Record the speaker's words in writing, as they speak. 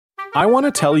I want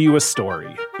to tell you a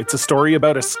story. It's a story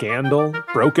about a scandal,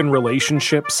 broken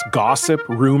relationships, gossip,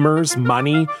 rumors,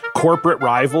 money, corporate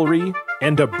rivalry,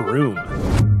 and a broom.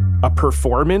 A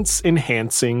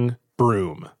performance-enhancing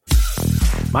broom.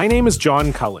 My name is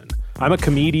John Cullen. I'm a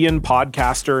comedian,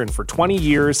 podcaster, and for 20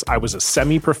 years, I was a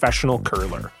semi-professional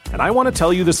curler. And I want to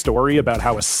tell you the story about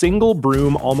how a single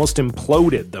broom almost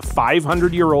imploded the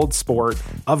 500-year-old sport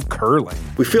of curling.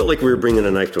 We feel like we were bringing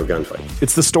a knife to a gunfight.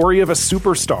 It's the story of a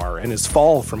superstar and his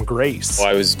fall from grace. Well,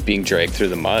 I was being dragged through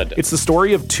the mud. It's the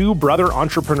story of two brother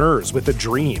entrepreneurs with a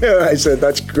dream. I said,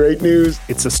 that's great news.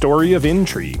 It's a story of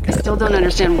intrigue. I still don't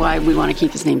understand why we want to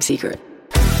keep his name secret.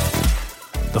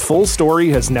 The full story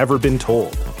has never been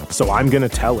told, so I'm going to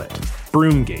tell it.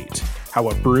 Broomgate, how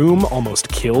a broom almost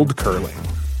killed curling.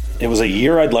 It was a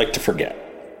year I'd like to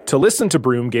forget. To listen to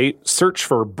Broomgate, search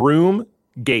for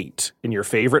Broomgate in your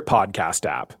favorite podcast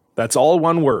app. That's all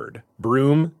one word,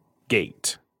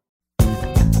 Broomgate. All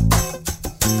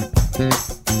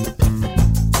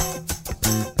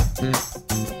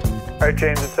right,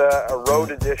 James, it's a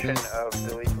road edition of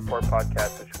the Leaf Report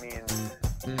podcast, which means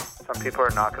some people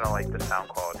are not going to like the sound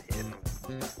quality, and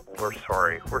we're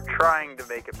sorry. We're trying to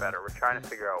make it better. We're trying to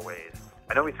figure out ways.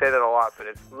 I know we say that a lot, but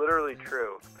it's literally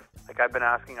true. Like, I've been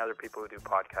asking other people who do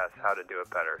podcasts how to do it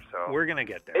better, so we're going to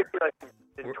get there. Maybe like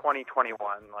in 2021,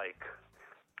 like,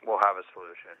 we'll have a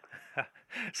solution.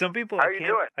 Some people, how are you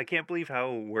doing? I can't believe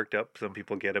how worked up some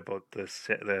people get about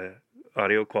the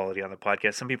audio quality on the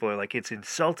podcast. Some people are like, it's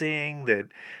insulting that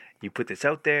you put this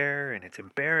out there, and it's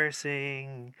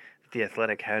embarrassing that The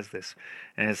Athletic has this.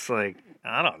 And it's like,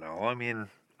 I don't know. I mean,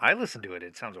 I listen to it.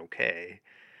 It sounds okay.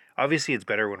 Obviously, it's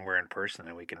better when we're in person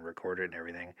and we can record it and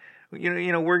everything.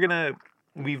 You know,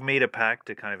 we've made a pact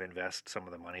to kind of invest some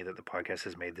of the money that the podcast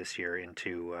has made this year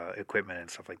into equipment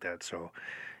and stuff like that. So,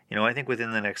 you know, I think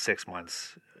within the next 6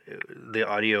 months, the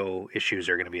audio issues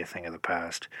are going to be a thing of the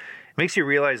past. It makes you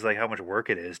realize like how much work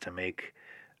it is to make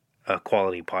a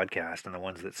quality podcast, and the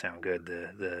ones that sound good,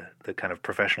 the kind of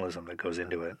professionalism that goes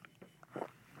into it.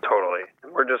 Totally.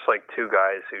 We're just like two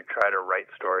guys who try to write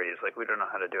stories. Like, we don't know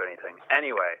how to do anything.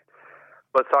 Anyway,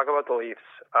 let's talk about the Leafs.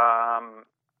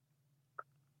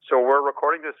 So we're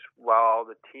recording this while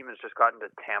the team has just gotten to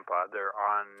Tampa. They're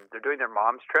doing their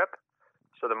mom's trip.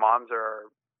 So the moms are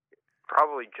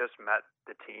probably just met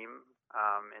the team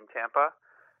in Tampa.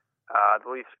 The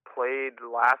Leafs played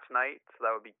last night, so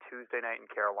that would be Tuesday night in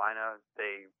Carolina.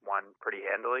 They won pretty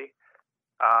handily.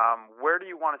 Where do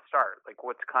you want to start? Like,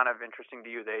 what's kind of interesting to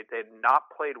you? They'd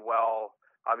not played well,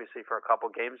 obviously, for a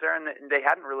couple games there, and they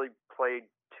hadn't really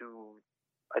played to,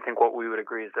 I think, what we would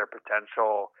agree is their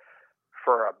potential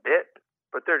for a bit,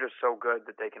 but they're just so good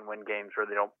that they can win games where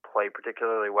they don't play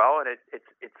particularly well. And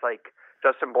it's like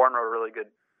Justin Bourne wrote a really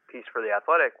good piece for The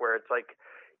Athletic where it's like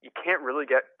you can't really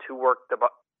get too worked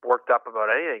up about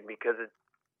anything because it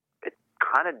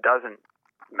kind of doesn't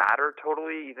matter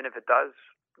totally, even if it does.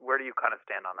 Where do you kind of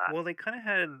stand on that? Well, they kind of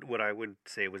had what I would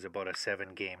say was about a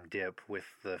 7-game dip with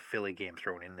the Philly game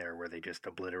thrown in there where they just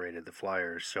obliterated the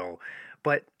Flyers. So,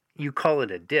 but you call it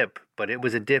a dip, but it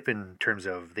was a dip in terms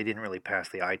of they didn't really pass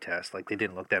the eye test. Like, they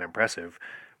didn't look that impressive,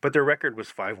 but their record was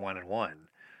 5-1-1.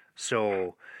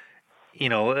 So, you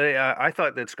know, I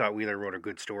thought that Scott Wheeler wrote a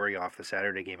good story off the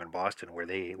Saturday game in Boston where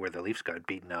the Leafs got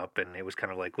beaten up, and it was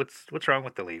kind of like, what's wrong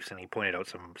with the Leafs? And he pointed out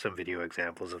some video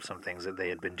examples of some things that they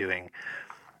had been doing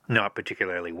not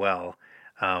particularly well.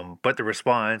 But the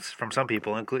response from some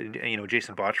people, including, you know,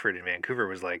 Jason Botchford in Vancouver,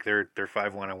 was like, they're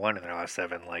 5-1-1 in their last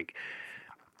 7. Like,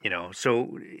 you know,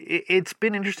 so it's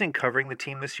been interesting covering the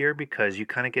team this year because you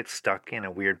kind of get stuck in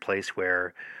a weird place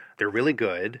where they're really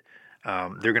good.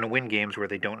 They're going to win games where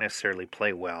they don't necessarily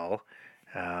play well.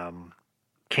 Do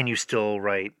you still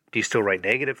write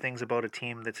negative things about a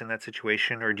team that's in that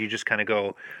situation? Or do you just kind of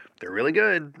go, they're really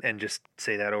good, and just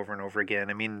say that over and over again?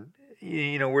 I mean,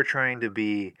 you know, we're trying to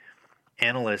be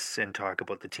analysts and talk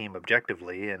about the team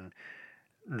objectively, and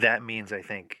that means, I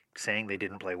think, saying they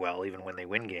didn't play well even when they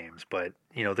win games. But,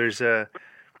 you know, there's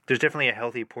definitely a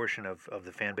healthy portion of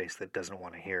the fan base that doesn't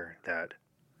want to hear that.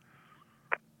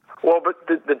 Well, but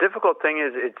the difficult thing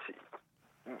is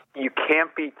you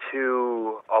can't be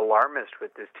too alarmist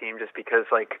with this team just because,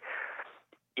 like,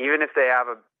 even if they have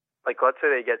let's say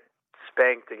they get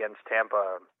spanked against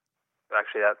Tampa.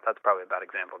 Actually, that's probably a bad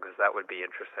example because that would be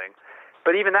interesting.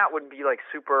 But even that would be, like,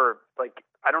 super, like,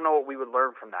 I don't know what we would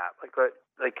learn from that. Like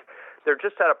they're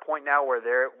just at a point now where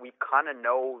we kind of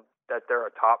know that they're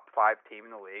a top 5 team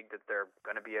in the league, that they're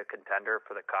going to be a contender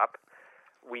for the Cup.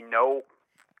 We know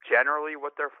generally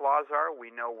what their flaws are.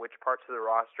 We know which parts of the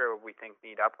roster we think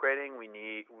need upgrading.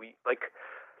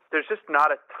 There's just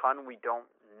not a ton we don't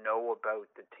know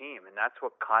about the team, and that's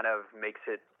what kind of makes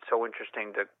it so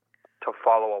interesting to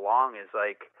follow along. Is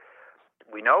like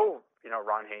we know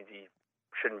Ron Hainsey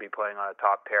shouldn't be playing on a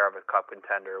top pair of a cup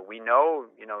contender. We know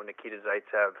Nikita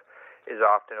Zaitsev is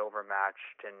often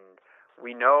overmatched, and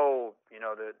we know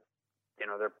that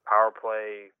their power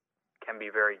play can be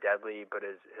very deadly, but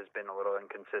has been a little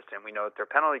inconsistent. We know that their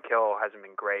penalty kill hasn't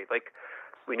been great. Like,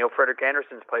 we know Frederik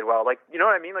Andersen's played well. Like, you know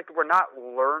what I mean? Like, we're not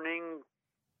learning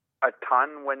a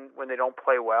ton when they don't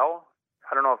play well.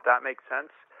 I don't know if that makes sense.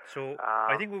 So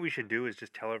I think what we should do is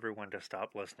just tell everyone to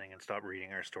stop listening and stop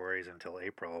reading our stories until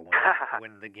April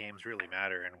when the games really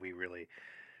matter and we really...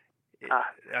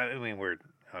 I mean, we're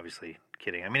obviously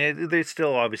kidding. I mean, there's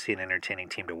still obviously an entertaining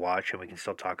team to watch, and we can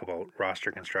still talk about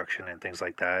roster construction and things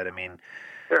like that. I mean,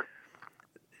 sure.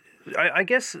 I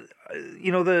guess,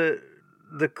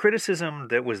 the criticism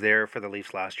that was there for the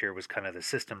Leafs last year was kind of the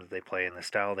system that they play and the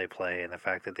style they play and the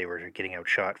fact that they were getting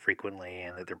outshot frequently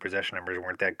and that their possession numbers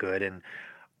weren't that good. And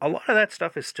a lot of that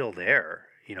stuff is still there.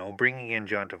 Bringing in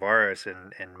John Tavares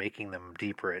and making them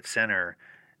deeper at center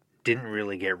didn't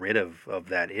really get rid of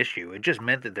that issue. It just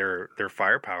meant that their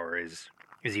firepower is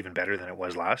even better than it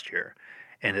was last year,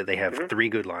 and that they have 3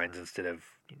 good lines instead of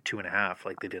 2.5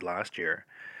 like they did last year.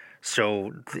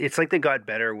 So it's like they got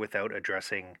better without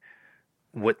addressing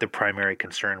what the primary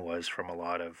concern was from a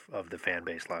lot of the fan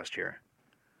base last year.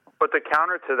 But the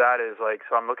counter to that is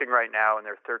so I'm looking right now and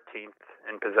they're 13th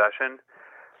in possession,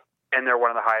 and they're one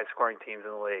of the highest scoring teams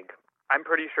in the league. I'm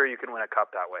pretty sure you can win a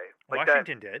cup that way.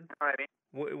 Washington did. You know what I mean?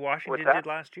 Washington did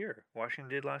last year.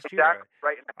 Exactly, year.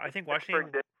 Right. I think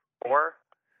Pittsburgh did before.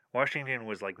 Washington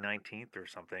was like 19th or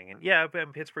something. And yeah,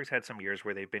 Pittsburgh's had some years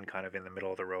where they've been kind of in the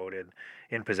middle of the road and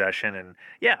in possession. And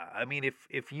yeah, I mean,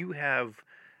 if you have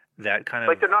that kind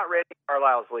of... they're not rating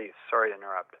Carlisle's Leafs. Sorry to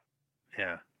interrupt.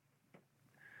 Yeah.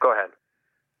 Go ahead.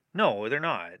 No, they're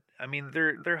not. I mean,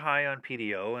 they're high on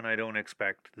PDO, and I don't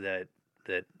expect that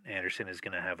Andersen is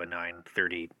going to have a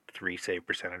 .933 save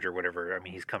percentage or whatever. I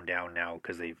mean, he's come down now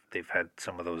because they've had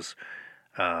some of those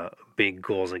big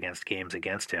goals against games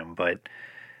against him, but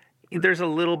there's a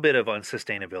little bit of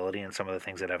unsustainability in some of the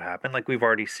things that have happened. Like, we've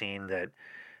already seen that,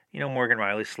 Morgan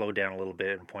Rielly slowed down a little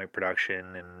bit in point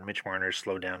production, and Mitch Marner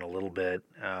slowed down a little bit,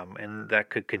 and that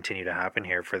could continue to happen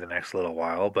here for the next little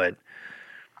while. But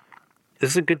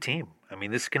this is a good team. I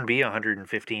mean, this can be a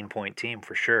 115-point team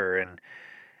for sure, and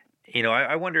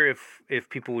I wonder if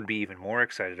people would be even more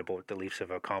excited about what the Leafs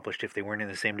have accomplished if they weren't in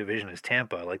the same division as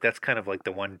Tampa. Like, that's kind of like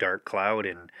the one dark cloud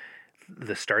in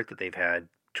the start that they've had,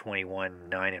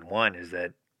 21-9-1, is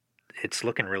that it's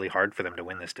looking really hard for them to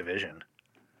win this division.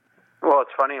 Well,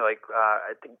 it's funny,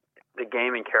 I think the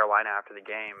game in Carolina after the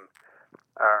game,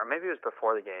 or maybe it was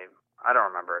before the game, I don't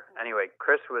remember. Anyway,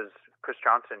 Chris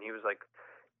Johnson, he was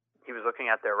looking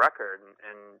at their record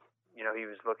and he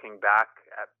was looking back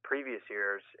at previous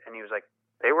years, and he was like,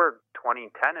 they were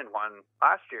 20-10-1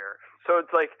 last year. So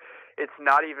it's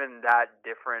not even that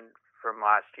different from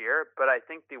last year. But I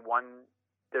think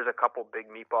there's a couple big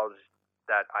meatballs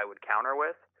that I would counter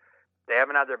with. They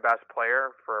haven't had their best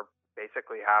player for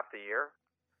basically half the year.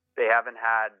 They haven't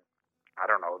had,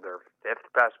 their 5th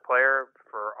best player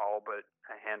for all but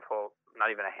a handful, not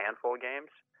even a handful of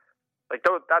games. Like,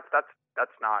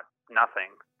 that's not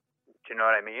nothing. Do you know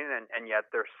what I mean? And yet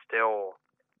they're still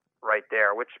right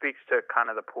there, which speaks to kind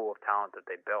of the pool of talent that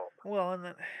they built. Well,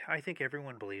 and I think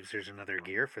everyone believes there's another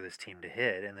gear for this team to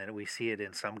hit, and then we see it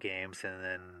in some games, and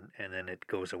then it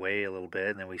goes away a little bit,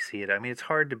 and then we see it. I mean, it's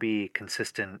hard to be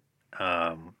consistent,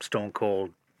 stone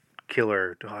cold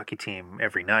killer hockey team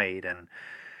every night, and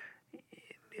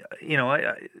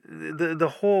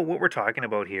the whole, what we're talking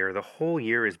about here, the whole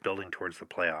year is building towards the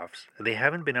playoffs. They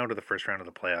haven't been out of the first round of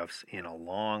the playoffs in a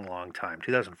long, long time.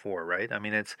 2004, right? I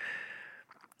mean, it's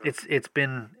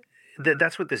been,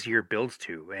 that's what this year builds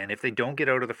to. And if they don't get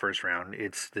out of the first round,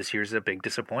 this year's a big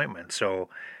disappointment. So,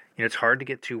 it's hard to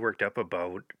get too worked up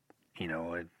about,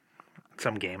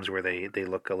 some games where they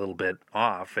look a little bit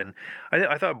off. And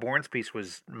I thought Bourne's piece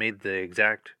made the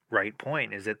exact right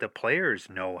point, is that the players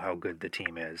know how good the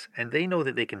team is, and they know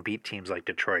that they can beat teams like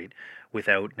Detroit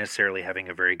without necessarily having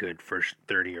a very good first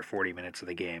 30 or 40 minutes of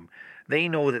the game. They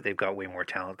know that they've got way more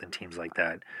talent than teams like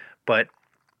that. But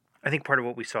I think part of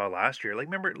what we saw last year,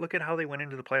 look at how they went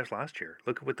into the playoffs last year.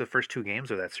 Look at what the first 2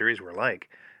 games of that series were like.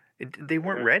 They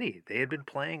weren't ready. They had been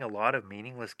playing a lot of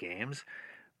meaningless games,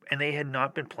 and they had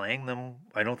not been playing them,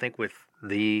 I don't think, with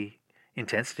the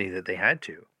intensity that they had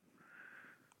to.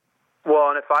 Well,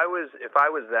 and if I was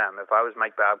them, if I was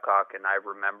Mike Babcock and I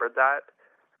remembered that,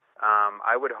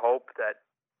 I would hope that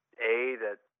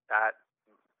that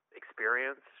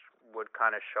experience would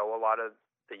kind of show a lot of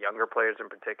the younger players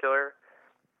in particular,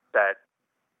 that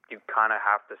you kind of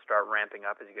have to start ramping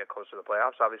up as you get closer to the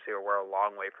playoffs. Obviously, we're a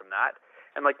long way from that.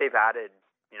 And, like, they've added,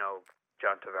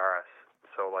 John Tavares.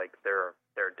 So, like, they're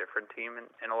a different team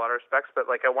in a lot of respects. But,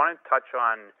 like, I want to touch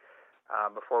on,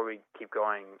 before we keep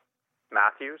going,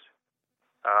 Matthews.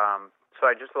 So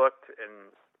I just looked,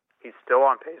 and he's still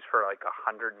on pace for, like,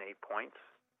 108 points.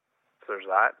 So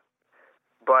there's that.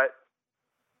 But,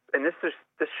 and this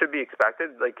should be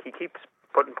expected. Like, he keeps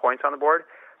putting points on the board.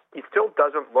 He still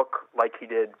doesn't look like he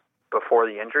did before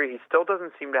the injury. He still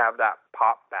doesn't seem to have that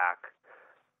pop back.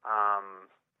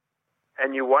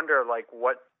 And you wonder, like,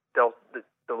 what the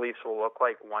Leafs will look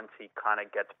like once he kind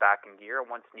of gets back in gear,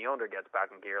 once Nylander gets back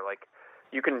in gear. Like,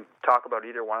 you can talk about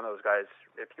either one of those guys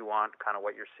if you want, kind of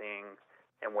what you're seeing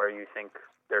and where you think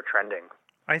they're trending.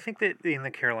 I think that in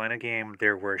the Carolina game,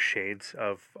 there were shades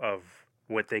of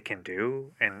what they can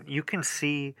do. And you can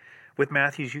see, with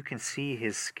Matthews, you can see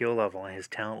his skill level and his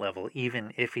talent level,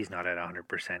 even if he's not at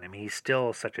 100%. I mean, he's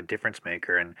still such a difference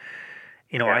maker. And,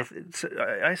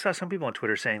 I saw some people on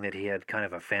Twitter saying that he had kind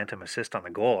of a phantom assist on the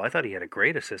goal. I thought he had a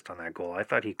great assist on that goal. I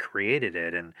thought he created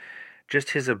it. And just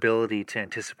his ability to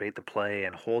anticipate the play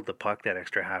and hold the puck that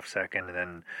extra half second and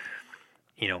then,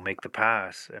 make the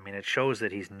pass. I mean, it shows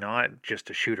that he's not just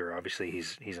a shooter. Obviously,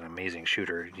 he's an amazing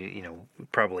shooter,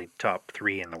 probably top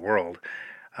 3 in the world.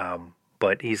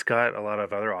 But he's got a lot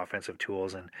of other offensive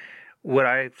tools. And what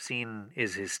I've seen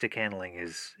is his stick handling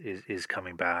is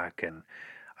coming back. And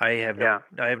I have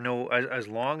no, as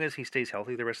long as he stays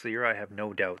healthy the rest of the year, I have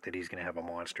no doubt that he's going to have a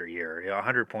monster year.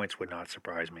 100 points would not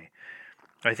surprise me.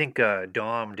 I think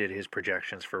Dom did his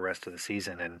projections for the rest of the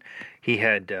season, and he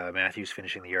had Matthews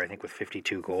finishing the year, I think, with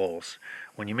 52 goals.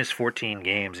 When you miss 14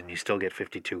 games and you still get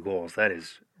 52 goals, that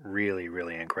is really,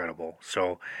 really incredible.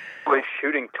 So, well, he's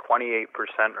shooting 28%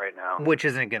 right now, which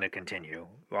isn't going to continue,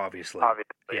 obviously.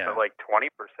 Yeah. But like 20%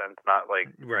 is not like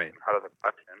right out of the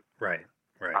question. Right.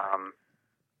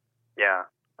 Yeah.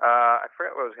 I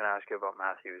forget what I was going to ask you about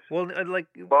Matthews. Well,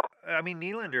 I mean,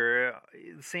 Nylander,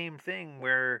 same thing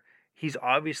where he's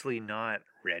obviously not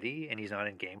ready and he's not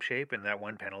in game shape, and that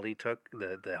one penalty he took,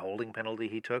 the holding penalty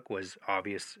he took, was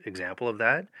obvious example of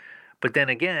that. But then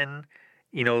again,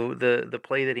 the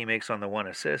play that he makes on the one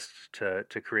assist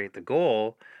to create the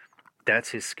goal,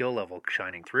 that's his skill level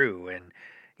shining through. And,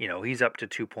 he's up to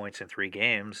 2 points in 3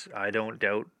 games. I don't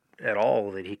doubt at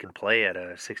all that he can play at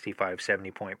a 65,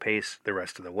 70-point pace the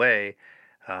rest of the way,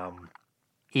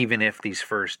 even if these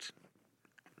first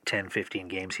 10, 15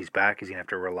 games he's back, he's going to have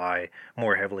to rely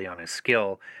more heavily on his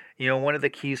skill. One of the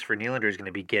keys for Nylander is going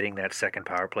to be getting that second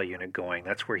power play unit going.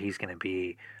 That's where he's going to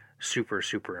be super,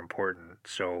 super important.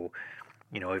 So,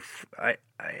 if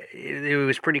it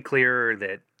was pretty clear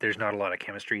that there's not a lot of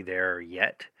chemistry there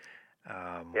yet.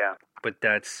 But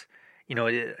that's,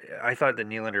 I thought that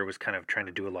Nylander was kind of trying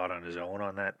to do a lot on his own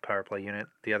on that power play unit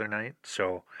the other night.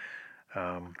 So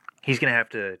he's going to have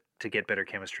to get better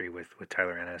chemistry with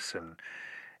Tyler Ennis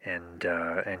and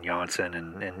Janssen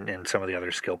and some of the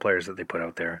other skill players that they put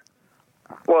out there.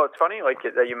 Well, it's funny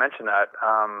that you mentioned that.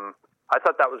 I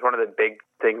thought that was one of the big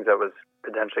things that was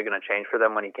potentially going to change for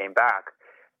them when he came back.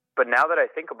 But now that I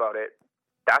think about it,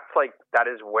 that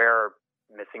is where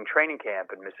missing training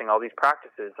camp and missing all these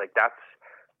practices,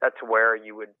 that's where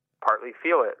you would partly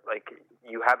feel it. Like,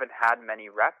 you haven't had many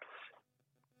reps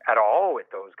at all with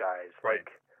those guys. Right.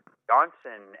 Like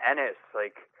Johnson, Ennis,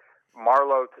 like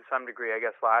Marlowe to some degree, I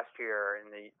guess, last year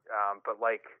but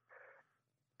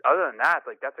other than that,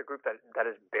 that's a group that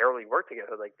has barely worked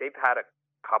together. Like, they've had a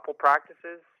couple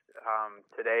practices.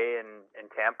 Today in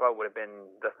Tampa would have been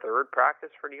the third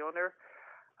practice for Nylander.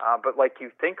 But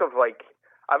you think of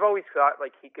I've always thought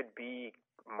he could be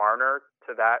Marner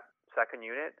to that second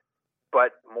unit,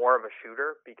 but more of a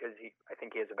shooter because I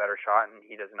think he has a better shot and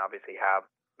he doesn't obviously have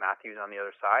Matthews on the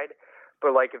other side.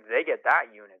 But if they get that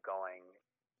unit going,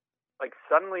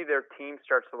 suddenly their team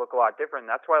starts to look a lot different.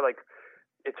 That's why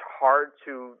it's hard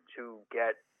to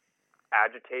get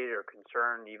agitated or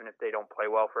concerned even if they don't play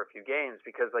well for a few games,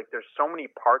 because there's so many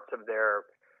parts of their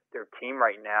team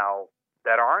right now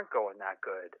that aren't going that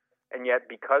good, and yet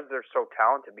because they're so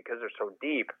talented, because they're so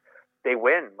deep, they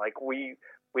win.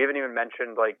 We haven't even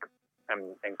mentioned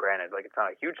and granted it's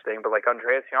not a huge thing, but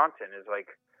Andreas Janssen is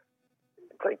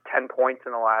it's 10 points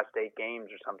in the last 8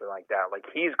 games or something like that.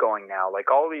 He's going now.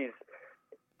 All these,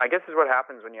 I guess, is what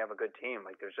happens when you have a good team.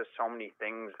 There's just so many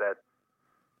things that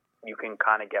you can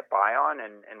kind of get by on,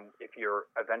 and if you're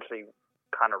eventually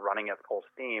kind of running at full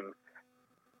steam,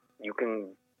 you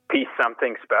can be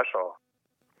something special.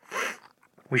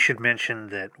 We should mention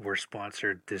that we're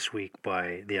sponsored this week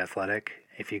by The Athletic.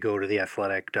 If you go to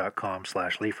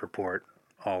theathletic.com/Leaf Report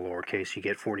all lowercase, you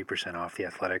get 40% off The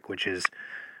Athletic, which is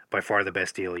by far the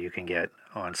best deal you can get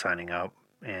on signing up.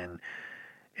 And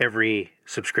every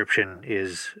subscription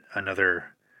is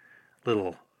another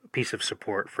little piece of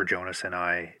support for Jonas and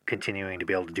I, continuing to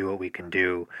be able to do what we can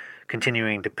do,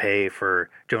 continuing to pay for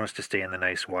Jonas to stay in the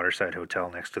nice waterside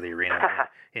hotel next to the arena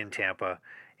in Tampa.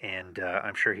 And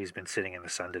I'm sure he's been sitting in the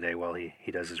sun today while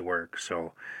he does his work.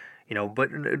 So, but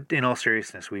in all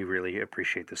seriousness, we really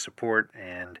appreciate the support.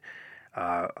 And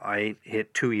I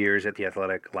hit 2 years at The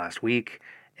Athletic last week,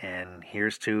 and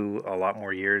here's to a lot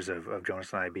more years of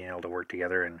Jonas and I being able to work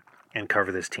together and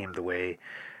cover this team the way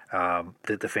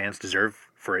that the fans deserve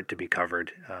for it to be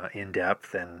covered in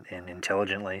depth and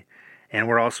intelligently. And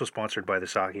we're also sponsored by the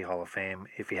Saki Hall of Fame.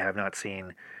 If you have not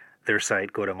seen their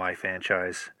site, go to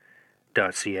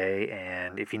myfranchise.ca,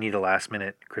 and if you need a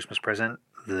last-minute Christmas present,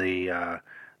 the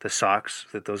socks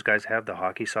that those guys have, the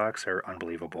hockey socks, are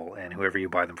unbelievable, and whoever you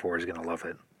buy them for is going to love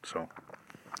it. So,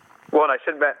 well, and I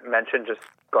should mention, just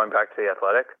going back to The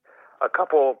Athletic, a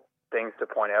couple things to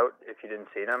point out if you didn't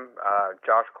see them.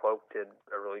 Josh Cloak did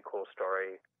a really cool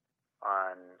story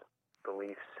on the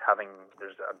Leafs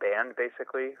there's a band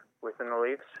basically within the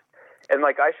Leafs. And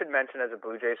I should mention, as a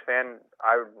Blue Jays fan,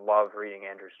 I love reading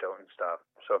Andrew Stoughton stuff.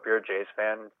 So if you're a Jays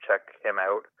fan, check him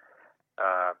out.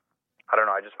 I don't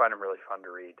know, I just find him really fun to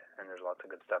read, and there's lots of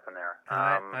good stuff in there.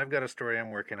 I've got a story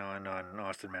I'm working on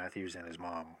Austin Matthews and his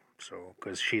mom. So,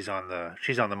 because she's on the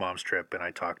mom's trip, and I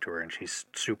talked to her, and she's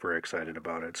super excited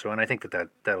about it. So, and I think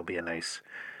that'll be a nice,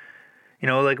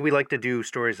 we like to do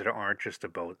stories that aren't just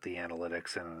about the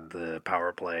analytics and the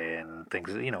power play and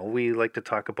things. We like to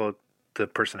talk about the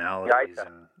personalities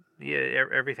and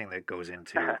everything that goes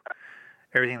into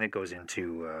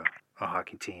a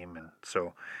hockey team. And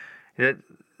so,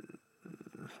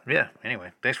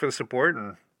 anyway, thanks for the support.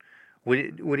 And what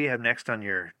do you have next on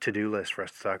your to-do list for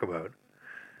us to talk about?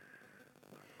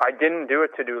 I didn't do a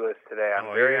to-do list today.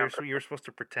 You were supposed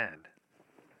to pretend.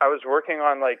 I was working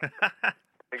on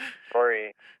big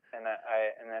story, and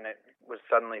then it was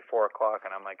suddenly 4:00,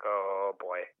 and I'm like, oh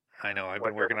boy. I know. I've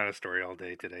been working on a story all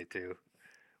day today too.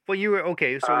 Well, you were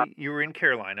okay. So you were in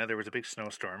Carolina. There was a big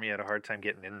snowstorm. You had a hard time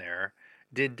getting in there.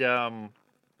 Did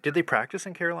they practice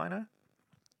in Carolina?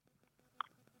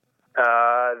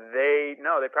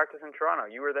 They practiced in Toronto.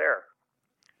 You were there.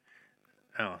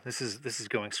 Oh, this is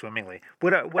going swimmingly.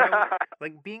 What I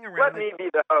like being around. Let me be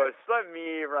the host. Let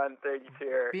me run things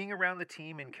here. Being around the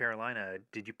team in Carolina,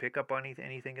 did you pick up on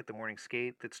anything at the morning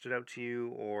skate that stood out to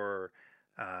you, or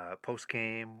post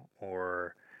game,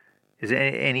 or is there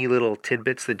any little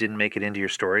tidbits that didn't make it into your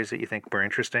stories that you think were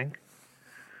interesting?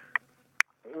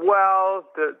 Well,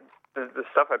 the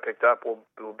stuff I picked up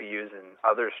will be used in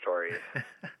other stories.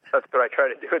 That's what I try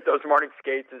to do with those morning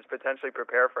skates, is potentially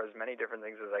prepare for as many different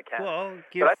things as I can. Well,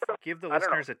 give the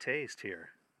listeners a taste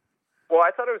here. Well,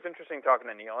 I thought it was interesting talking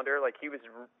to Nylander.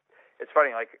 It's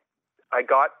funny, I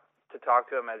got to talk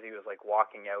to him as he was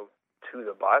walking out to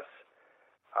the bus.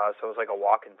 So it was like a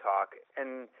walk and talk.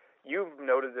 And you've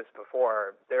noted this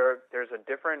before. There's a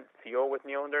different feel with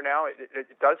Nylander now. It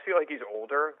does feel like he's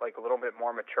older, a little bit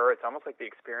more mature. It's almost like the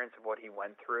experience of what he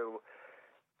went through.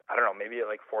 I don't know, maybe it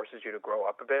forces you to grow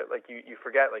up a bit. You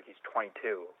forget he's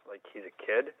 22, he's a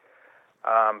kid.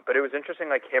 But it was interesting,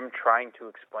 him trying to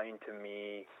explain to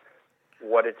me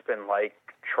what it's been like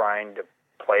trying to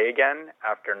play again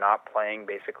after not playing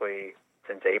basically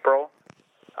since April,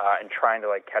 and trying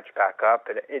to catch back up.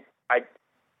 And I'm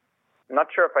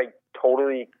not sure if I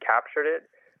totally captured it,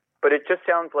 but it just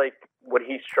sounds like what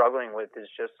he's struggling with is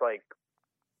just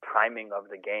timing of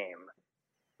the game,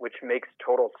 which makes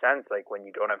total sense. When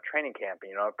you don't have training camp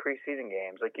and you don't have preseason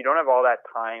games, you don't have all that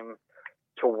time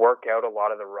to work out a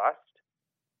lot of the rust.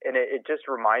 And it just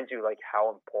reminds you how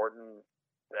important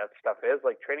that stuff is.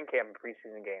 Training camp and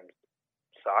preseason games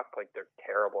suck. They're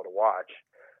terrible to watch.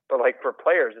 But for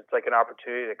players, it's an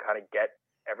opportunity to kind of get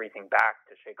everything back,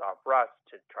 to shake off rust,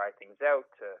 to try things out,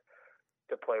 to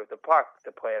play with the puck,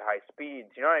 to play at high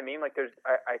speeds. You know what I mean? I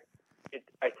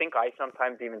think I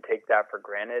sometimes even take that for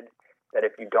granted, that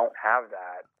if you don't have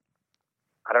that,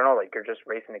 I don't know, you're just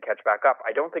racing to catch back up.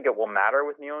 I don't think it will matter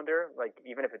with Nylander,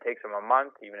 even if it takes him a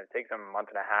month, even if it takes him a month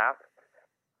and a half,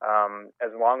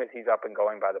 as long as he's up and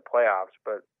going by the playoffs.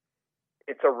 But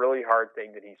it's a really hard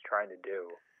thing that he's trying to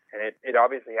do. And it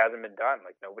obviously hasn't been done.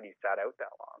 Nobody sat out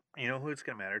that long. You know who it's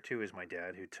going to matter to is my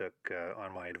dad, who took,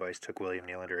 on my advice, took William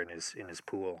Nylander in his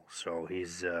pool. So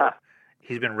he's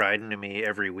been writing to me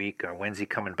every week on when's he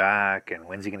coming back and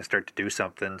when's he going to start to do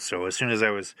something. So as soon as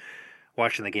I was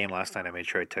watching the game last night, I made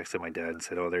sure I texted my dad and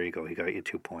said, "Oh, there you go. He got you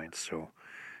 2 points." So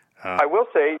I will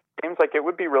say, it seems like it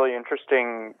would be really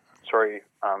interesting Sorry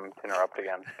to interrupt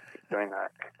again. Doing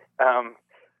that.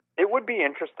 It would be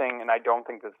interesting, and I don't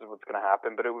think this is what's going to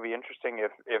happen, but it would be interesting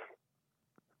if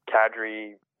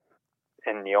Kadri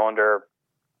and Nylander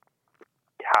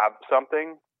have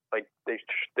something like they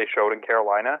showed in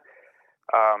Carolina,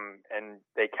 and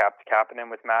they kept Kapanen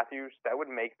with Matthews. That would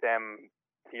make them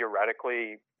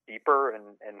theoretically deeper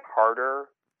and harder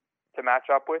to match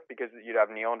up with, because you'd have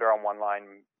Nylander on one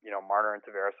line, Marner and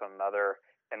Tavares on another,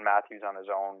 and Matthews on his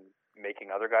own,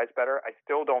 making other guys better. I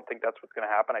still don't think that's what's going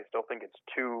to happen. I still think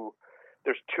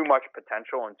there's too much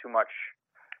potential and too much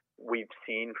we've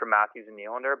seen from Matthews and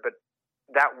Nylander, but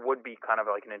that would be kind of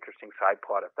like an interesting side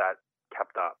plot if that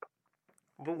kept up.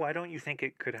 But why don't you think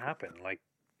it could happen? Like,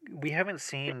 we haven't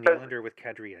seen Nylander with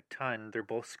Kadri a ton. They're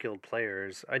both skilled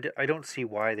players. I don't see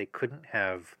why they couldn't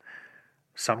have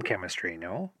some chemistry,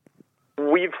 no?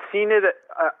 We've seen it,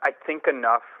 I think,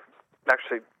 enough.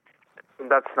 Actually,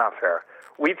 that's not fair.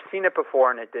 We've seen it before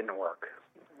and it didn't work.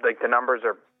 Like, the numbers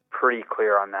are pretty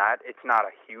clear on that. It's not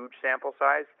a huge sample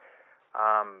size.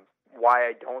 Why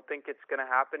I don't think it's going to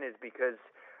happen is because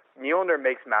Nylander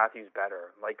makes Matthews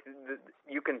better. Like,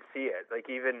 you can see it. Like,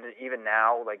 even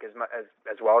now, like as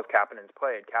well as Kapanen's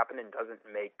played, Kapanen doesn't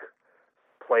make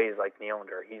plays like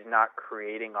Nylander. He's not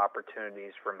creating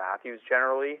opportunities for Matthews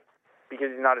generally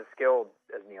because he's not as skilled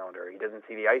as Nylander. He doesn't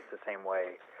see the ice the same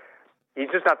way. He's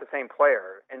just not the same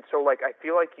player. And so, like, I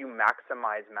feel like you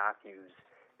maximize Matthews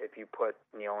if you put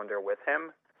Nylander with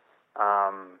him.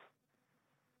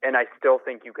 And I still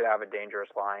think you could have a dangerous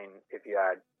line if you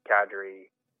had Kadri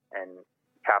and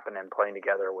Kapanen playing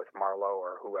together with Marleau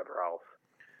or whoever else.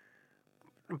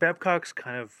 Babcock's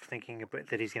kind of thinking about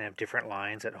that he's going to have different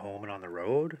lines at home and on the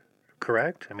road,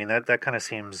 correct? I mean, that kind of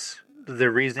seems...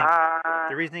 The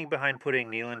reasoning behind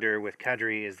putting Nylander with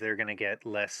Kadri is they're going to get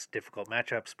less difficult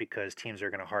matchups because teams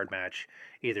are going to hard match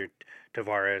either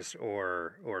Tavares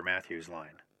or Matthews'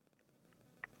 line.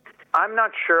 I'm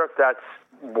not sure if that's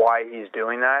why he's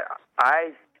doing that.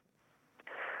 I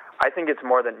think it's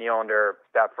more that Nylander,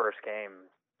 that first game,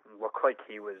 looked like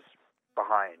he was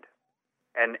behind.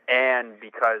 And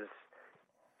because,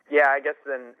 I guess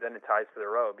then it ties to the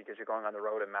road, because you're going on the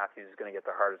road and Matthews is going to get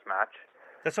the hardest match.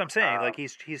 That's what I'm saying. Like,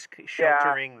 he's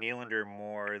sheltering Nylander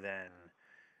more than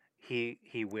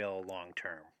he will long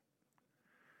term.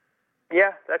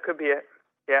 Yeah, that could be it.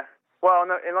 Yeah. Well,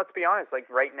 no, and let's be honest. Like,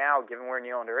 right now, given where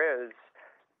Nylander is,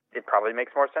 it probably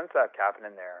makes more sense to have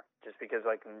Kapanen there, just because,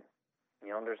 like,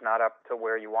 Nylander's not up to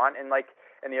where you want. And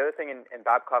the other thing, and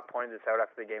Babcock pointed this out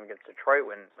after the game against Detroit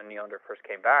when Nylander first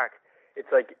came back,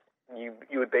 it's like you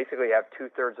would basically have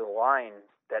 2/3 of the line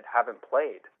that haven't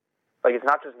played. Like, it's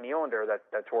not just Nylander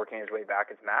that's working his way back,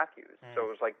 it's Matthews. So it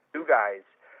was like two guys.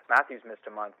 Matthews missed a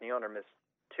month, Nylander missed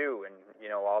 2, and,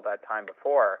 all that time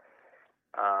before.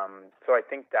 So I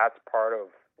think that's part of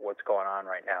what's going on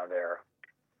right now there.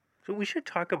 So we should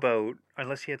talk about,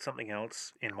 unless you had something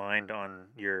else in mind on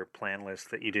your plan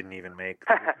list that you didn't even make,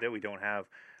 that we don't have,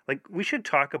 like, we should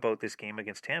talk about this game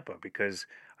against Tampa, because,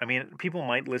 I mean, people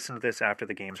might listen to this after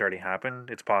the game's already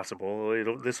happened. It's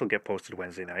possible. This will get posted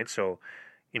Wednesday night, so,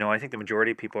 I think the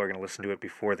majority of people are going to listen to it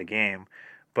before the game.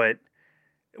 But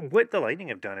what the Lightning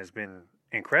have done has been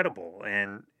incredible,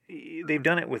 and they've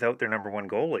done it without their number one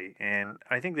goalie. And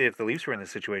I think that if the Leafs were in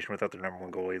this situation without their number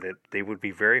one goalie, that they would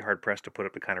be very hard-pressed to put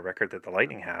up the kind of record that the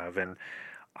Lightning have. And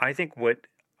I think what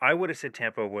I would have said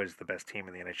Tampa was the best team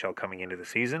in the NHL coming into the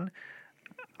season.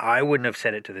 I wouldn't have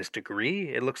said it to this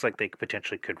degree. It looks like they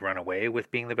potentially could run away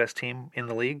with being the best team in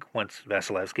the league once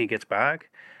Vasilevsky gets back.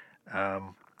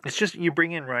 It's just you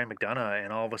bring in Ryan McDonough,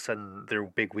 and all of a sudden their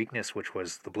big weakness, which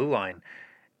was the blue line,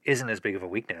 isn't as big of a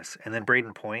weakness. And then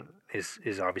Braden Point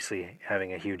is obviously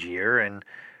having a huge year, and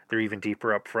they're even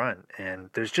deeper up front. And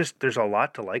there's a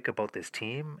lot to like about this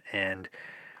team, and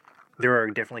there are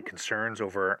definitely concerns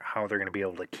over how they're going to be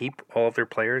able to keep all of their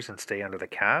players and stay under the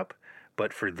cap.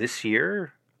 But for this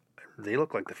year, they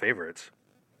look like the favorites.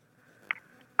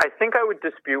 I think I would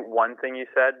dispute one thing you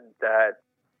said, that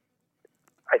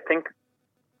I think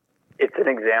it's an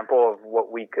example of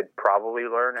what we could probably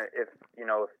learn if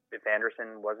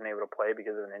Anderson wasn't able to play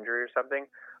because of an injury or something.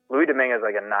 Louis Domingue has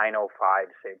like a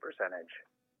 .905 save percentage.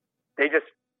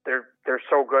 They're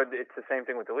so good. It's the same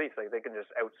thing with the Leafs. Like, they can just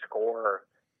outscore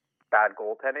bad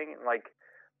goaltending. And, like,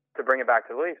 to bring it back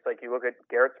to the Leafs, like, you look at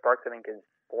Garrett Sparks, I think is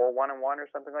 4-1-1 or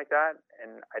something like that.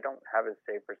 And I don't have his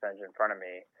save percentage in front of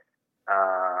me.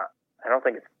 I don't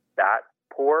think it's that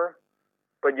poor,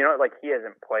 but like, he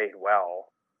hasn't played well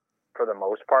for the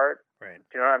most part. Right.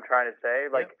 Do you know what I'm trying to say?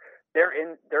 Like, they're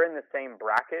in the same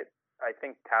bracket. I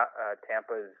think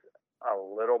Tampa's a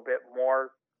little bit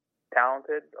more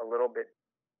talented, a little bit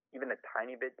even a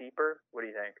tiny bit deeper? What do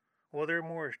you think? Well, they're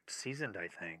more seasoned, I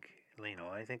think.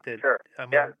 I think that. Sure. I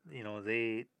mean,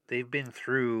 Yeah. they've been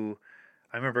through.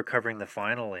 I remember covering the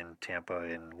final in Tampa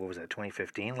in, what was that,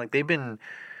 2015? Like they've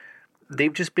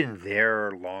just been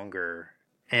there longer.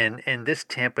 And this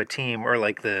Tampa team, or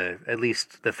like at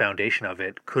least the foundation of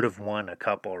it, could have won a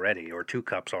cup already or 2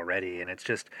 cups already. And it's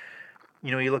just,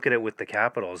 you look at it with the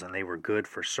Capitals, and they were good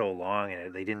for so long,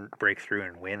 and they didn't break through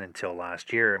and win until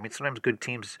last year. I mean, sometimes good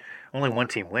teams, only one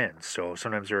team wins. So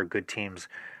sometimes there are good teams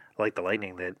like the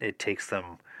Lightning that it takes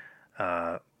them,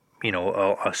 a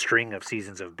string of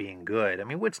seasons of being good. I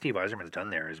mean, what Steve Yzerman's done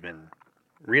there has been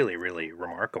really, really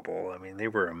remarkable. I mean, they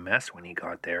were a mess when he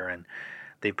got there, and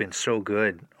they've been so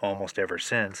good almost ever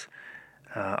since.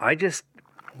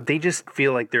 They just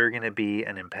feel like they're going to be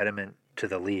an impediment to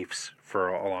the Leafs for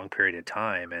a long period of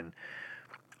time, and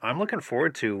I'm looking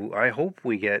forward to. I hope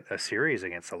we get a series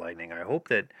against the Lightning. I hope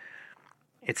that.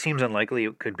 It seems unlikely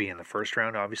it could be in the first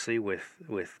round, obviously, with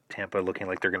Tampa looking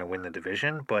like they're going to win the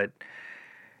division. But,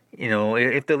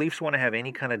 if the Leafs want to have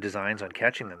any kind of designs on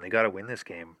catching them, they got to win this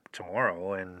game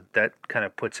tomorrow. And that kind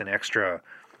of puts an extra,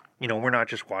 we're not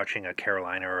just watching a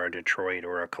Carolina or a Detroit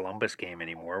or a Columbus game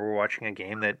anymore. We're watching a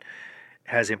game that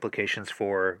has implications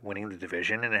for winning the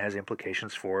division, and it has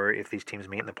implications for if these teams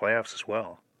meet in the playoffs as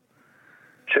well.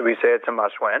 Should we say it's a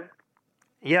must-win?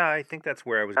 Yeah, I think that's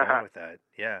where I was going with that.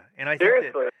 Yeah, and I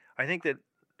think that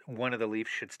one of the Leafs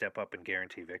should step up and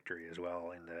guarantee victory as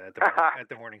well at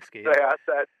the morning skate. So I asked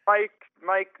that. Mike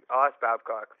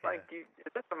Babcock. Mike, is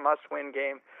this a must-win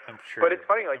game? I'm sure. But it's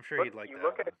funny. Like, I'm sure he'd like you that.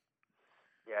 Look at,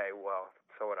 yeah, well,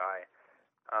 so would I.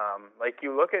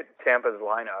 You look at Tampa's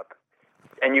lineup,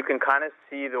 and you can kind of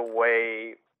see the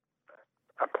way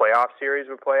a playoff series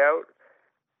would play out.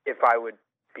 If I would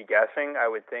be guessing, I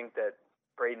would think that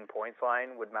Braden Point's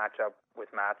line would match up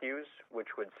with Matthews,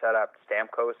 which would set up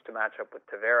Stamkos to match up with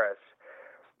Tavares,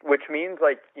 which means,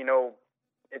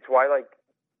 it's why,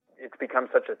 it's become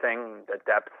such a thing that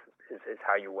depth is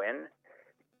how you win.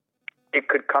 It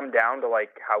could come down to,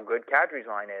 how good Kadri's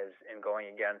line is in going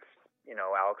against,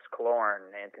 Alex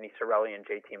Killorn, Anthony Cirelli, and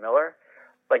JT Miller.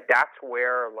 That's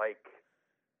where,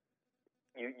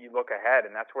 you look ahead,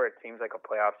 and that's where it seems like a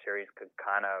playoff series could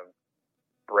kind of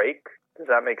break. Does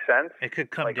that make sense? It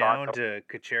could come down to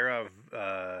Kucherov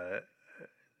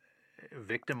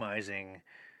victimizing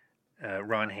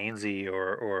Ron Hainsey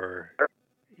or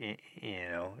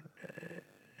Zaitsev.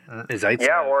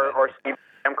 Yeah, or Steve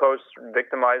Stamkos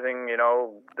victimizing,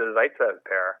 the Zaitsev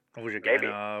pair.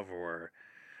 Ozhiganov, or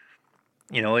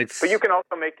it's. But you can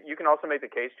also make the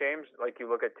case, James. You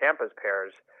look at Tampa's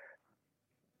pairs.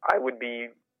 I would be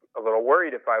a little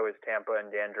worried if I was Tampa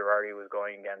and Dan Girardi was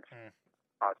going against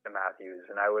Austin Matthews,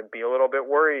 and I would be a little bit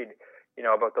worried,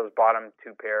 about those bottom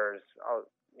 2 pairs.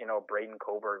 Braden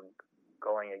Coburn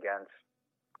going against,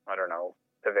 I don't know,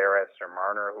 Tavares or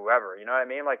Marner or whoever. You know what I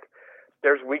mean?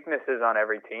 There's weaknesses on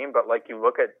every team, but you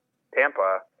look at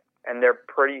Tampa, and they're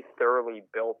pretty thoroughly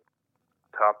built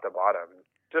top to bottom,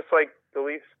 just like the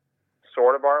Leafs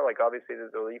sort of are. Obviously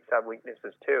the Leafs have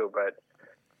weaknesses too, but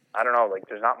I don't know.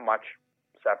 There's not much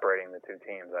separating the two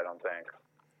teams, I don't think.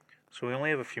 So we only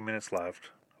have a few minutes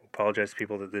left. I apologize to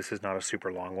people that this is not a super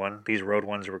long one. These road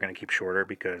ones we're going to keep shorter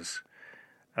because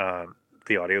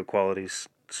the audio quality's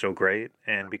so great,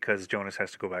 and because Jonas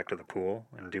has to go back to the pool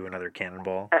and do another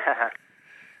cannonball.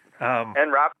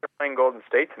 And Raptors playing Golden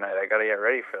State tonight. I got to get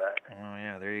ready for that. Oh,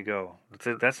 yeah, there you go.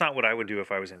 That's not what I would do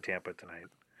if I was in Tampa tonight.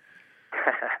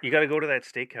 You got to go to that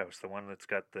steakhouse, the one that's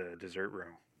got the dessert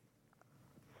room.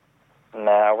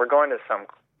 Nah, we're going to some...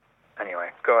 Anyway,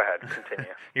 go ahead.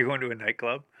 Continue. You're going to a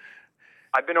nightclub?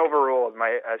 I've been overruled.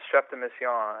 As chef de mission,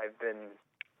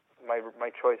 my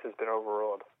choice has been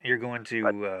overruled. You're going to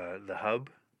the Hub?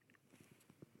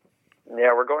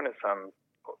 Yeah, we're going to some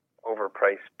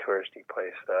overpriced touristy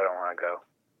place that I don't want to go.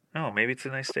 Oh, maybe it's a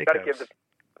nice steakhouse. Got to give the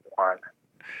one.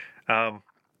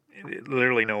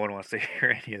 Literally, no one wants to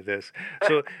hear any of this.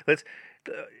 So let's.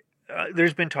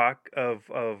 There's been talk of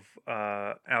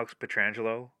Alex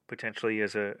Pietrangelo potentially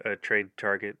as a trade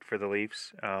target for the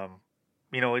Leafs.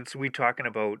 We talking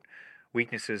about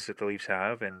weaknesses that the Leafs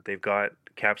have, and they've got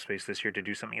cap space this year to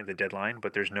do something at the deadline,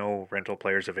 but there's no rental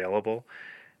players available.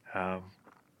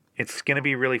 It's going to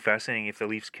be really fascinating if the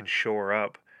Leafs can shore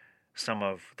up some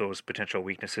of those potential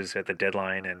weaknesses at the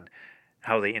deadline and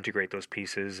how they integrate those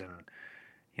pieces. And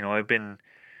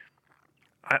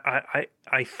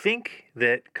I think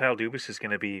that Kyle Dubas is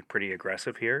going to be pretty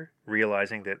aggressive here,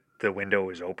 realizing that the window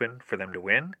is open for them to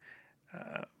win.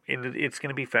 And it's going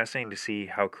to be fascinating to see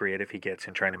how creative he gets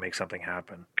in trying to make something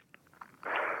happen.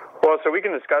 Well, so we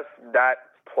can discuss that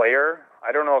player.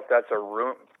 I don't know if that's a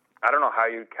room. I don't know how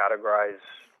you categorize.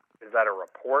 Is that a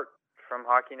report from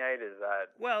Hockey Night? Is that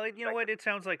Well, you know what? It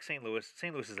sounds like St. Louis.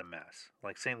 St. Louis is a mess.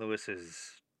 Like St. Louis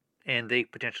is, and they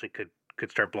potentially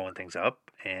could start blowing things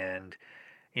up. And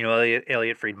you know,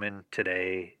 Elliot Friedman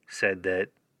today said that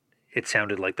it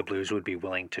sounded like the Blues would be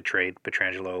willing to trade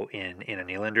Pietrangelo in a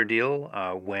Nylander deal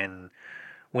when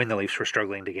the Leafs were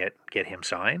struggling to get him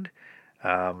signed.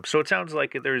 So it sounds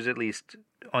like there's at least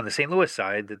on the St. Louis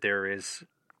side that there is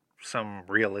some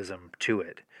realism to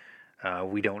it.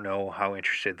 We don't know how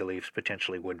interested the Leafs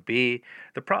potentially would be.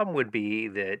 The problem would be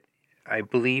that I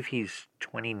believe he's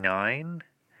 29.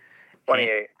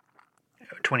 28.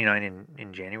 29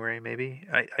 in January, maybe.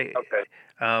 Okay.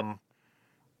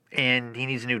 And he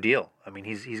needs a new deal. I mean,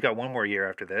 he's got one more year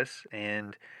after this,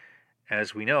 and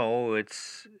as we know,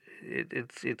 it's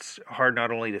hard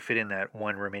not only to fit in that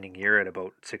one remaining year at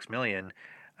about $6 million,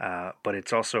 but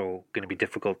it's also going to be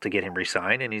difficult to get him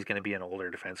re-signed, and he's going to be an older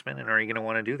defenseman. And are you going to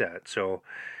want to do that? So,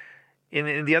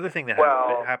 and the other thing that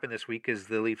happened this week is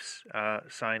the Leafs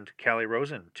signed Calle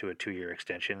Rosen to a 2-year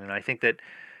extension, and I think that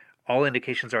all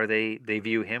indications are they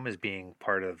view him as being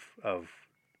part of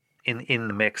in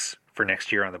the mix for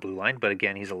next year on the blue line. But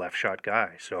again, he's a left shot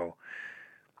guy, so.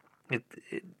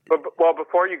 Well,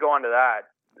 before you go on to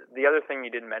that, the other thing you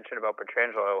didn't mention about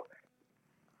Pietrangelo,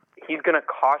 he's going to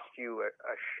cost you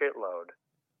a shitload,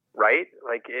 right?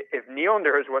 Like, if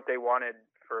Nylander is what they wanted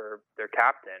for their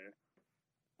captain,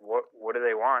 what do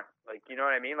they want? Like, you know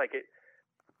what I mean? Like,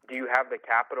 do you have the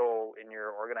capital in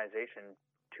your organization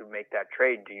to make that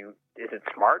trade? Is it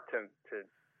smart to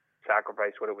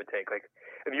sacrifice what it would take? Like,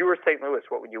 if you were St. Louis,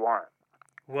 what would you want?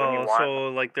 Well, so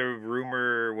like the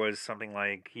rumor was something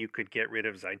like you could get rid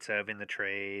of Zaitsev in the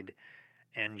trade,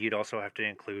 and you'd also have to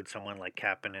include someone like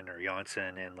Kapanen or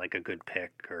Johnson and like a good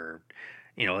pick, or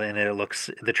you know, and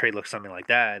the trade looks something like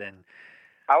that. And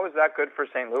how is that good for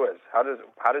St. Louis? How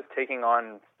does taking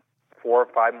on 4 or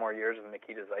 5 more years of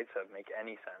Nikita Zaitsev make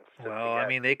any sense? Well, I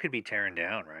mean, they could be tearing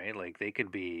down, right? Like they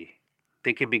could be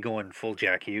going full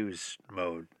Jack Hughes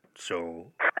mode. So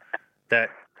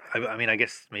that. I mean, I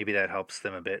guess maybe that helps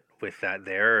them a bit with that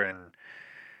there, and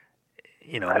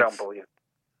you know, I don't believe.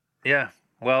 Yeah,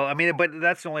 well, I mean, but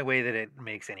that's the only way that it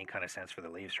makes any kind of sense for the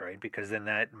Leafs, right? Because then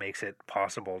that makes it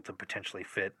possible to potentially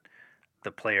fit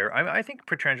the player. I think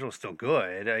Pietrangelo is still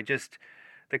good.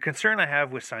 The concern I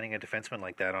have with signing a defenseman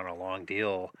like that on a long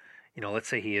deal, you know, let's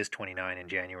say he is 29 in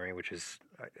January, which is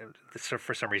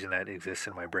for some reason that exists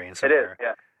in my brain somewhere. It is,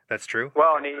 yeah. That's true.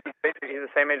 Well, okay. And he's the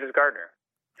same age as Gardner.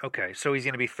 Okay, so he's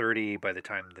going to be 30 by the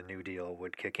time the new deal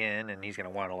would kick in, and he's going to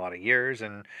want a lot of years.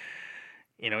 And,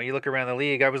 you know, you look around the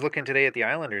league. I was looking today at the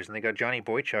Islanders, and they got Johnny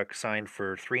Boychuk signed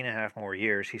for 3.5 more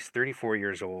years. He's 34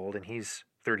 years old, and he's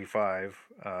 35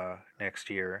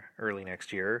 early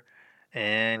next year.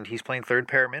 And he's playing third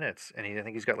pair minutes, and I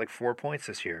think he's got like 4 points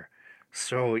this year.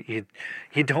 So you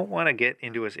don't want to get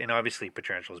into and obviously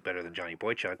Pietrangelo is better than Johnny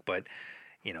Boychuk, but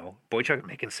you know, Boychuk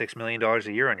making $6 million a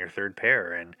year on your third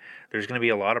pair, and there's going to be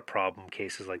a lot of problem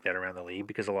cases like that around the league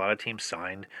because a lot of teams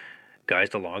signed guys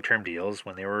to long-term deals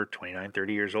when they were 29,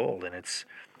 30 years old, and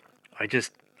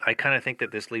I kind of think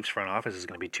that this Leafs front office is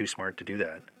going to be too smart to do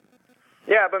that.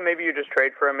 Yeah, but maybe you just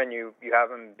trade for him and you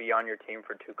have him be on your team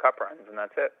for 2 cup runs, and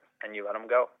that's it, and you let him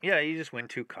go. Yeah, you just win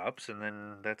 2 cups, and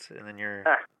then you're.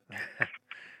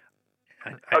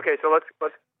 Okay, so let's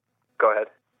go ahead.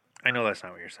 I know that's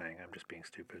not what you're saying. I'm just being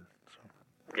stupid. So.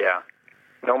 Yeah,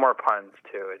 no more puns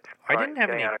too. I didn't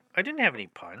have any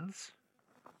puns.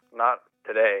 Not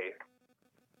today.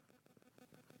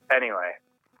 Anyway,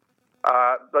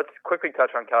 let's quickly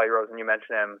touch on Calle Rosen. You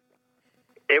mentioned him.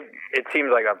 It seems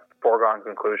like a foregone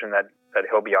conclusion that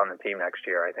he'll be on the team next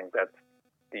year. I think that's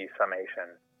the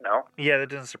summation. No? Yeah, that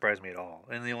doesn't surprise me at all.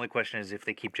 And the only question is if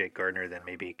they keep Jake Gardner, then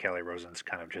maybe Calle Rosen's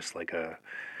kind of just like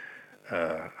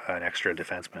an extra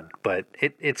defenseman. But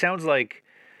it sounds like,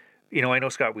 you know, I know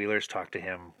Scott Wheeler's talked to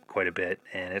him quite a bit,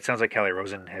 and it sounds like Calle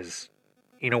Rosen has,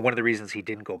 you know, one of the reasons he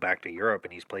didn't go back to Europe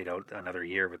and he's played out another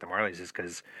year with the Marlies is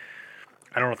because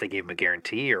I don't know if they gave him a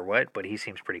guarantee or what, but he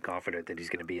seems pretty confident that he's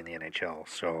going to be in the NHL.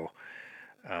 So,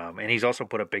 and he's also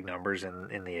put up big numbers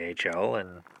in the AHL,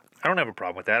 and I don't have a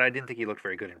problem with that. I didn't think he looked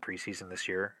very good in preseason this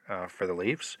year for the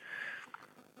Leafs.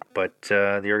 But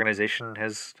the organization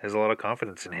has a lot of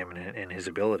confidence in him and in his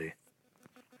ability.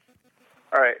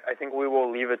 All right, I think we will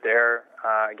leave it there.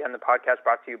 Again, the podcast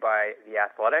brought to you by The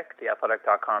Athletic,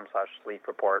 theathletic.com/Leaf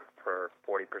Report for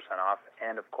 40% off.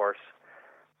 And, of course,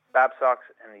 Babsox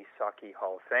and the Saki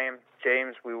Hall of Fame.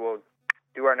 James, we will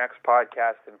do our next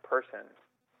podcast in person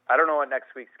I don't know what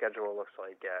next week's schedule looks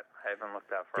like yet. I haven't looked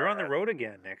that far. They're on the road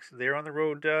again next. They're on the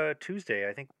road Tuesday.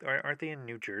 I think aren't they in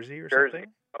New Jersey or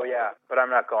something? Oh yeah, but I'm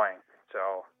not going.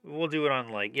 So we'll do it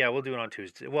on we'll do it on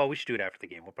Tuesday. Well, we should do it after the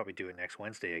game. We'll probably do it next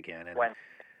Wednesday again. And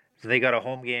so they got a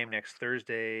home game next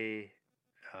Thursday,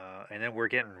 and then we're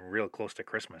getting real close to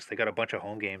Christmas. They got a bunch of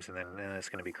home games, and then it's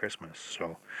going to be Christmas.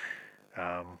 So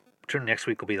next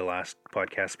week will be the last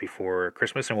podcast before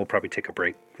Christmas, and we'll probably take a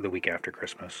break for the week after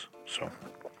Christmas. So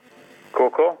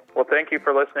cool. Well, thank you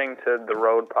for listening to the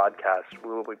Road Podcast. We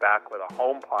will be back with a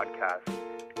home podcast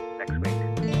next week.